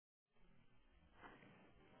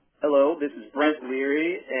Hello, this is Brent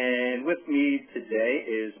Leary, and with me today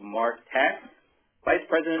is Mark Tack, Vice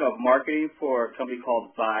President of Marketing for a company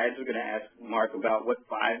called Vibes. We're going to ask Mark about what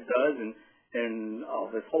Vibes does and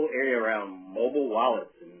this whole area around mobile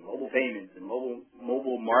wallets and mobile payments and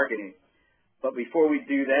mobile marketing. But before we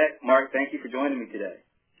do that, Mark, thank you for joining me today.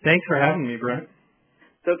 Thanks for having me, Brent.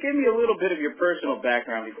 So give me a little bit of your personal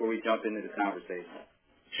background before we jump into the conversation.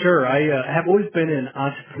 Sure. I have always been in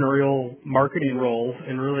entrepreneurial marketing roles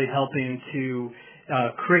and really helping to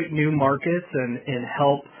create new markets and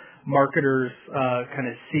help marketers kind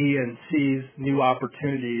of see and seize new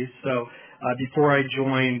opportunities. So before I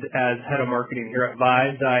joined as head of marketing here at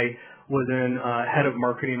Vibes, I was in head of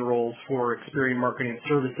marketing roles for Experian Marketing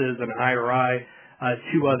Services and IRI,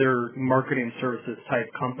 two other marketing services type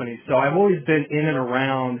companies. So I've always been in and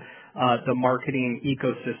around the marketing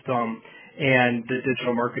ecosystem and the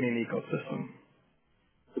digital marketing ecosystem.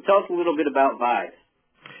 So tell us a little bit about Vibes.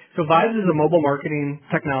 So Vibes is a mobile marketing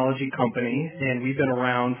technology company, and we've been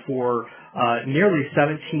around for nearly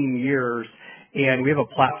 17 years, and we have a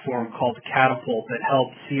platform called Catapult that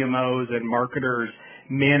helps CMOs and marketers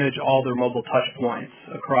manage all their mobile touch points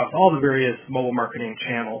across all the various mobile marketing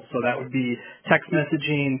channels. So that would be text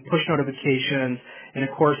messaging, push notifications, and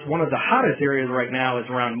of course one of the hottest areas right now is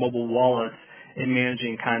around mobile wallets and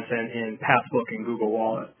managing content in Passbook and Google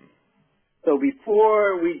Wallet. So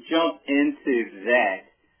before we jump into that,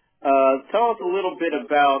 tell us a little bit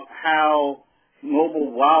about how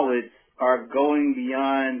mobile wallets are going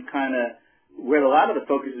beyond kind of where a lot of the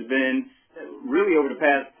focus has been really over the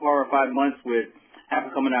past 4 or 5 months with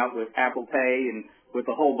Apple coming out with Apple Pay and with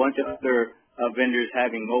a whole bunch of other vendors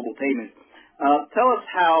having mobile payments. Tell us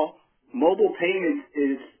how mobile payments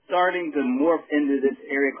is starting to morph into this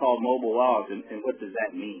area called mobile wallets, and what does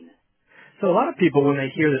that mean? So a lot of people, when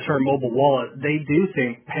they hear the term mobile wallet, they do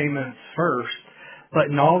think payments first.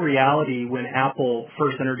 But in all reality, when Apple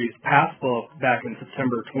first introduced Passbook back in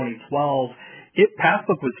September 2012,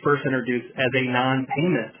 Passbook was first introduced as a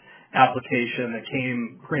non-payment application that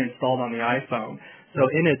came pre-installed on the iPhone.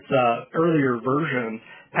 So in its earlier versions,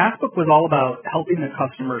 Passbook was all about helping the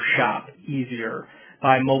customer shop easier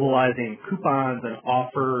by mobilizing coupons and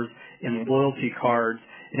offers and loyalty cards.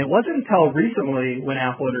 And it wasn't until recently when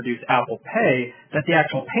Apple introduced Apple Pay that the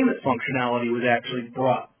actual payment functionality was actually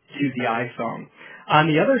brought to the iPhone. On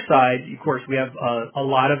the other side, of course, we have a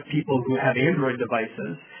lot of people who have Android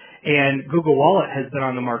devices, and Google Wallet has been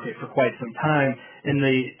on the market for quite some time, and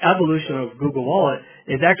the evolution of Google Wallet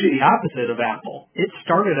is actually the opposite of Apple. It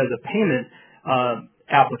started as a payment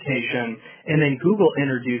application, and then Google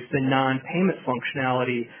introduced the non-payment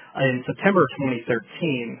functionality in September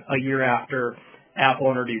 2013, a year after Apple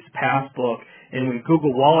introduced Passbook. And when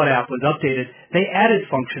Google Wallet app was updated, they added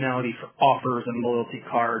functionality for offers and loyalty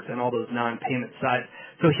cards and all those non-payment sides.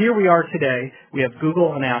 So here we are today. We have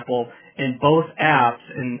Google and Apple, and both apps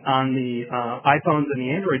and on the iPhones and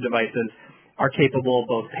the Android devices are capable of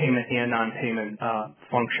both payment and non-payment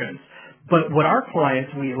functions. But what our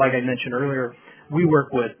clients, like I mentioned earlier, we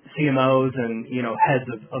work with CMOs and heads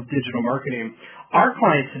of digital marketing. Our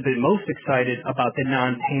clients have been most excited about the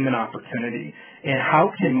non-payment opportunity and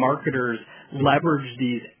how can marketers leverage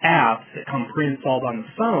these apps that come pre-installed on the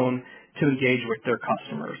phone to engage with their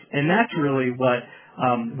customers. And that's really what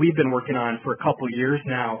we've been working on for a couple of years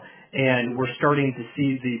now, and we're starting to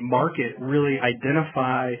see the market really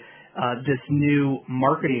identify this new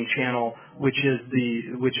marketing channel, which is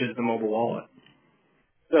the mobile wallet.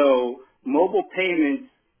 So mobile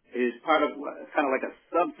payments is part of kind of like a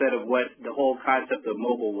subset of what the whole concept of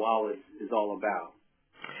mobile wallets is all about.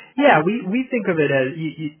 Yeah, we think of it as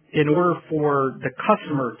in order for the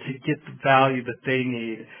customer to get the value that they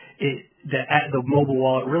need, the mobile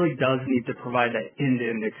wallet really does need to provide that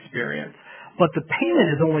end-to-end experience. But the payment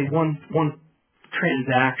is only one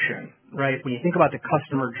transaction, right? When you think about the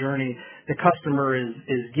customer journey, the customer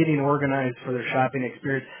is getting organized for their shopping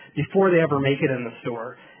experience before they ever make it in the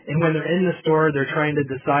store. And when they're in the store, they're trying to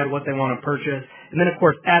decide what they want to purchase. And then, of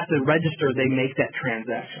course, at the register, they make that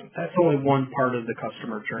transaction. That's only one part of the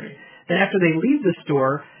customer journey. Then after they leave the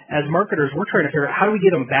store, as marketers, we're trying to figure out how do we get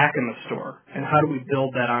them back in the store and how do we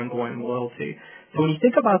build that ongoing loyalty. So when you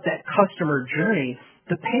think about that customer journey,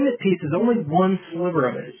 the payment piece is only one sliver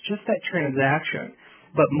of it. It's just that transaction.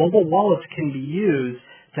 But mobile wallets can be used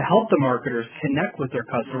to help the marketers connect with their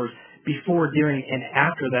customers before, during, and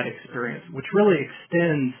after that experience, which really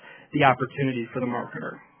extends the opportunity for the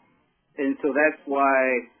marketer. And so that's why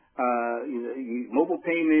mobile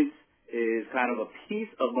payments is kind of a piece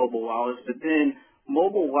of mobile wallets, but then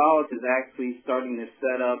mobile wallets is actually starting to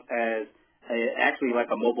set up as actually like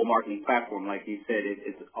a mobile marketing platform. Like you said,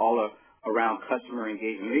 it's all around customer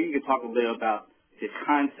engagement. Maybe you could talk a bit about the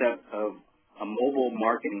concept of a mobile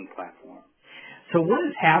marketing platform. So what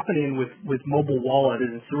is happening with Mobile Wallet,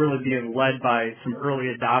 and it's really being led by some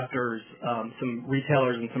early adopters, some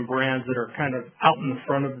retailers and some brands that are kind of out in the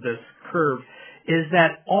front of this curve, is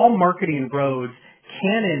that all marketing roads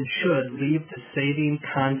can and should lead to saving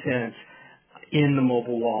content in the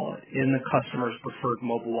mobile wallet, in the customer's preferred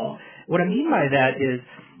mobile wallet. What I mean by that is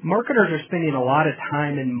marketers are spending a lot of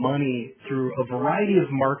time and money through a variety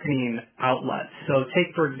of marketing outlets. So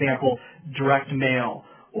take, for example, direct mail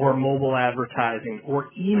or mobile advertising or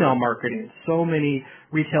email marketing. So many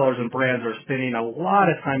retailers and brands are spending a lot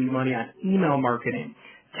of time and money on email marketing,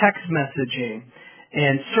 text messaging,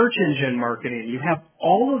 and search engine marketing. You have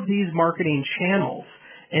all of these marketing channels,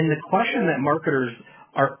 and the question that marketers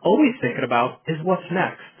are always thinking about is what's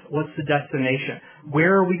next? What's the destination?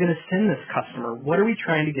 Where are we going to send this customer? What are we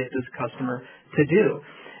trying to get this customer to do?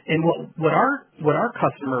 And what our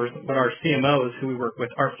customers, what our CMOs who we work with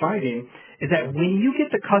are finding is that when you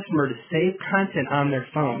get the customer to save content on their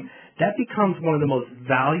phone, that becomes one of the most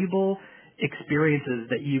valuable experiences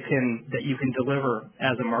that you can deliver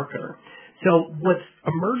as a marketer. So what's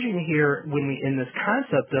emerging here in this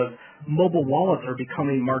concept of mobile wallets are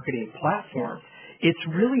becoming marketing platforms, it's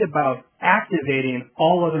really about activating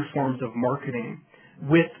all other forms of marketing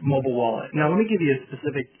with mobile wallet. Now, let me give you a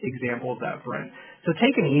specific example of that, Brent. So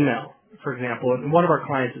take an email, for example, and one of our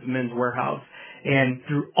clients is Men's Warehouse, and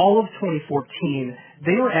through all of 2014,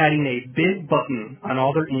 they were adding a big button on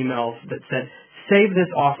all their emails that said, save this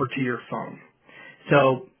offer to your phone.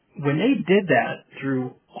 So when they did that through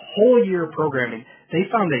a whole year of programming, they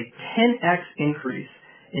found a 10x increase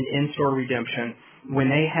in in-store redemption when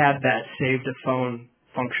they had that save to phone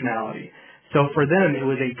functionality. So for them, it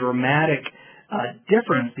was a dramatic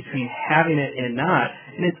difference between having it and not,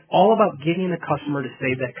 and it's all about getting the customer to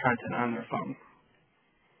save that content on their phone.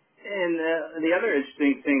 And the other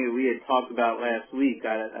interesting thing that we had talked about last week,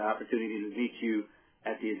 I had an opportunity to meet you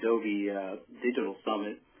at the Adobe Digital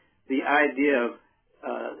Summit, the idea of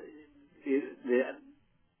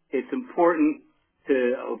it's important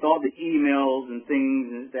to, with all the emails and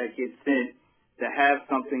things that get sent, to have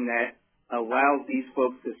something that allows these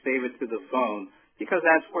folks to save it to the phone, because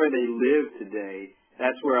that's where they live today.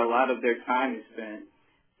 That's where a lot of their time is spent.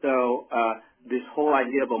 So this whole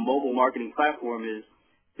idea of a mobile marketing platform is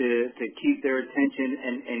to keep their attention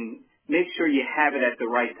and make sure you have it at the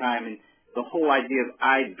right time. And the whole idea of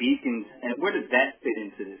iBeacons, and where does that fit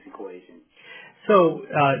into this equation? So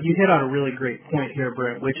you hit on a really great point here,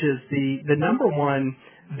 Brent, which is the number one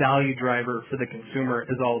value driver for the consumer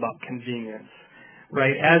is all about convenience.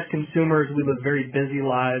 Right, as consumers, we live very busy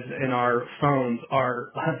lives, and our phones are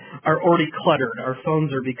already cluttered. Our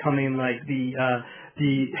phones are becoming like the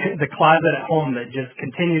closet at home that just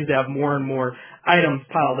continues to have more and more items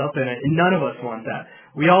piled up in it, and none of us want that.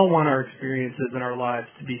 We all want our experiences in our lives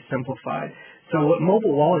to be simplified. So what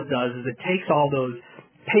Mobile Wallet does is it takes all those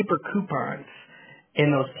paper coupons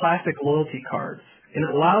and those plastic loyalty cards, and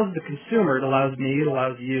it allows the consumer, it allows me, it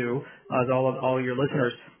allows you, as all your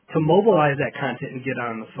listeners, to mobilize that content and get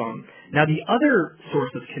on the phone. Now, the other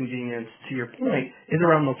source of convenience, to your point, is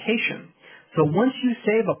around location. So once you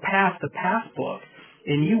save a passbook,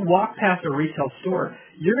 and you walk past a retail store,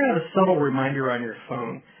 you're going to have a subtle reminder on your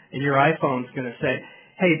phone, and your iPhone's going to say,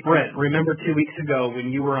 hey, Brent, remember 2 weeks ago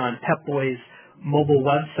when you were on Pep Boy's mobile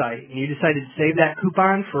website and you decided to save that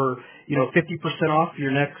coupon for 50% off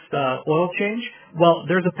your next oil change? Well,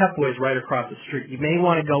 there's a Pep Boys right across the street. You may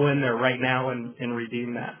want to go in there right now and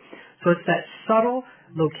redeem that. So it's that subtle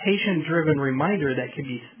location-driven reminder that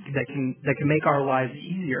can make our lives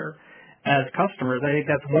easier as customers. I think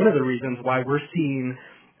that's one of the reasons why we're seeing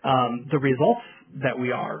the results that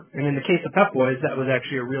we are. And in the case of Pep Boys, that was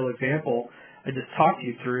actually a real example I just talked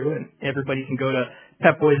you through, and everybody can go to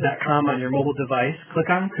pepboys.com on your mobile device, click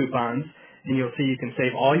on coupons, and you'll see you can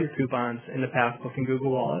save all your coupons in the Passbook and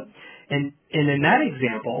Google Wallet. And in that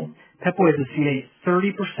example, Pep Boys has seen a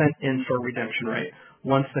 30% in-store redemption rate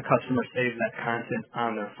once the customer saves that content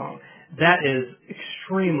on their phone. That is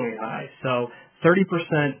extremely high. So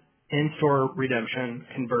 30% in-store redemption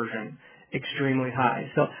conversion, extremely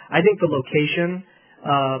high. So I think the location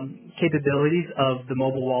capabilities of the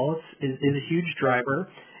mobile wallets is a huge driver,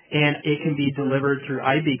 and it can be delivered through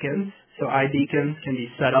iBeacons. So iBeacons can be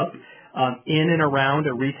set up in and around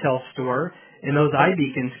a retail store, and those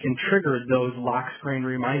iBeacons can trigger those lock screen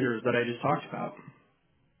reminders that I just talked about.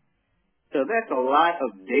 So that's a lot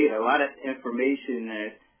of data, a lot of information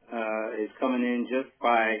that is coming in just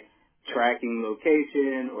by tracking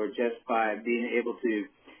location or just by being able to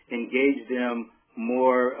engage them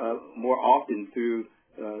more often through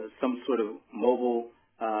some sort of mobile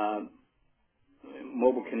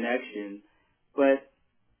connection, but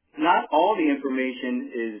not all the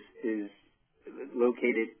information is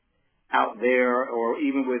located out there, or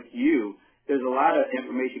even with you. There's a lot of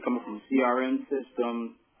information coming from CRM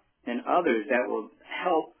systems and others that will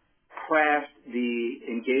help craft the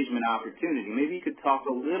engagement opportunity. Maybe you could talk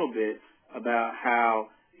a little bit about how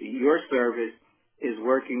your service is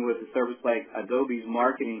working with a service like Adobe's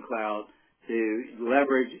Marketing Cloud to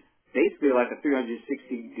leverage basically like a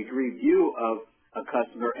 360-degree view of a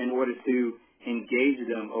customer in order to engage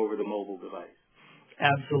them over the mobile device.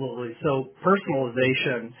 Absolutely. So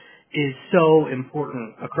personalization is so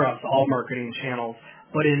important across all marketing channels,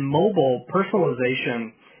 but in mobile,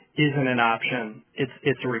 personalization isn't an option.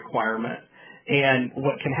 It's a requirement. And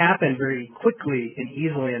what can happen very quickly and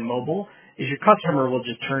easily in mobile is your customer will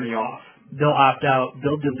just turn you off. They'll opt out.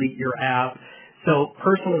 They'll delete your app. So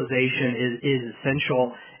personalization is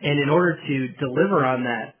essential. And in order to deliver on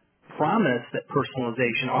that promise that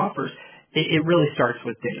personalization offers, it really starts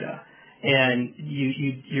with data. And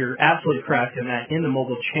you're absolutely correct in that in the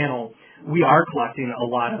mobile channel, we are collecting a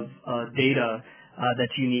lot of data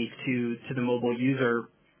that's unique to the mobile user.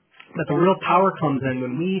 But the real power comes in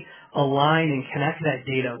when we align and connect that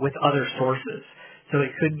data with other sources. So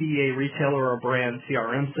it could be a retailer or a brand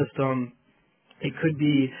CRM system. It could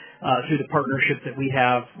be through the partnership that we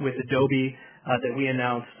have with Adobe that we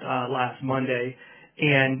announced last Monday.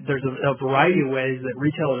 And there's a variety of ways that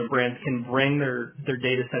retailers and brands can bring their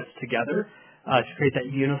data sets together to create that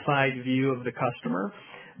unified view of the customer.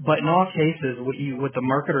 But in all cases, what the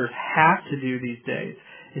marketers have to do these days,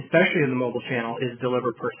 especially in the mobile channel, is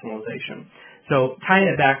deliver personalization. So tying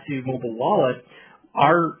it back to mobile wallet,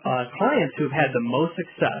 our clients who have had the most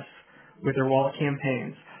success with their wallet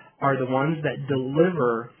campaigns are the ones that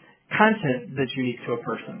deliver content that's unique to a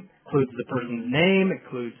person. Includes the person's name,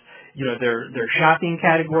 includes their shopping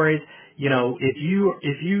categories. If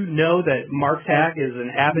you know that Mark Tack is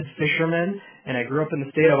an avid fisherman and I grew up in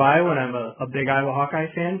the state of Iowa and I'm a big Iowa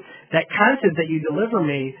Hawkeye fan, that content that you deliver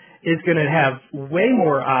me is going to have way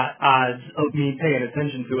more odds of me paying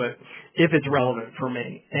attention to it if it's relevant for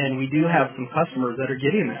me. And we do have some customers that are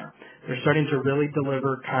getting there. They're starting to really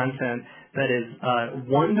deliver content that is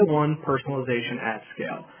one-to-one personalization at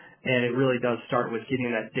scale. And it really does start with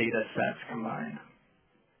getting that data sets combined.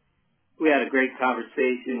 We had a great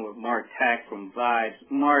conversation with Mark Tack from Vibes.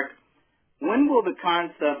 Mark, when will the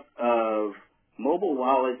concept of mobile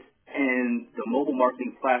wallets and the mobile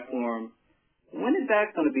marketing platform, when is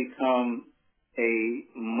that going to become a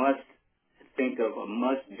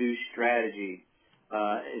must-do strategy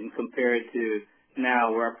and compared to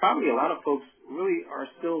now, where probably a lot of folks really are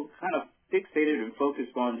still kind of fixated and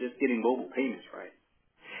focused on just getting mobile payments right?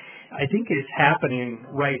 I think it's happening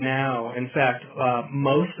right now. In fact,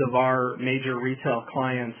 most of our major retail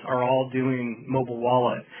clients are all doing mobile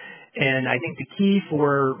wallet. And I think the key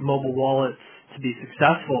for mobile wallets to be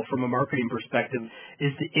successful from a marketing perspective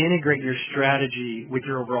is to integrate your strategy with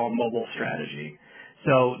your overall mobile strategy.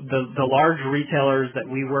 So the large retailers that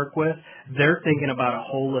we work with, they're thinking about a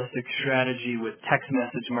holistic strategy with text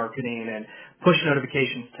message marketing and push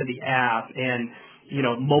notifications to the app and,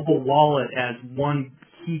 mobile wallet as one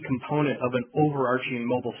key component of an overarching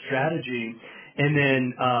mobile strategy. And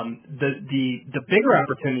then the bigger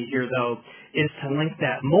opportunity here, though, is to link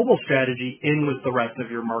that mobile strategy in with the rest of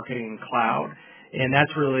your marketing cloud. And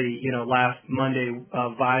that's really, last Monday,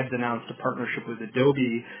 Vibes announced a partnership with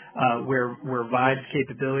Adobe where Vibes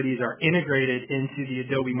capabilities are integrated into the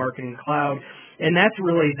Adobe Marketing Cloud. And that's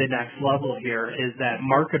really the next level here, is that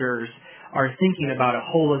marketers are thinking about a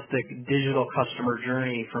holistic digital customer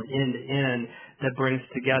journey from end to end that brings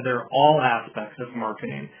together all aspects of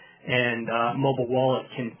marketing. And mobile wallet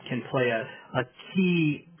can play a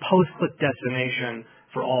key post-click destination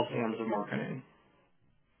for all forms of marketing.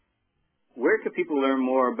 Where could people learn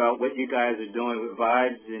more about what you guys are doing with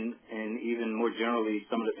Vibes and even more generally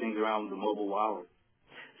some of the things around the mobile wallet?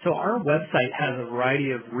 So our website has a variety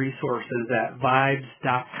of resources at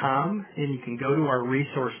vibes.com, and you can go to our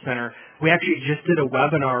resource center. We actually just did a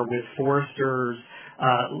webinar with Forrester's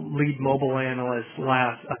lead mobile analyst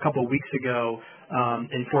a couple of weeks ago,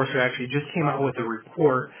 and Forrester actually just came out with a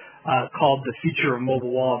report called The Future of Mobile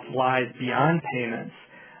Wallets Lies Beyond Payments.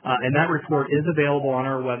 And that report is available on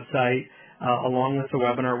our website along with the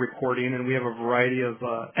webinar recording, and we have a variety of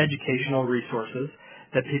educational resources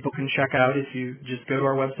that people can check out if you just go to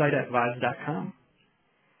our website at vibes.com.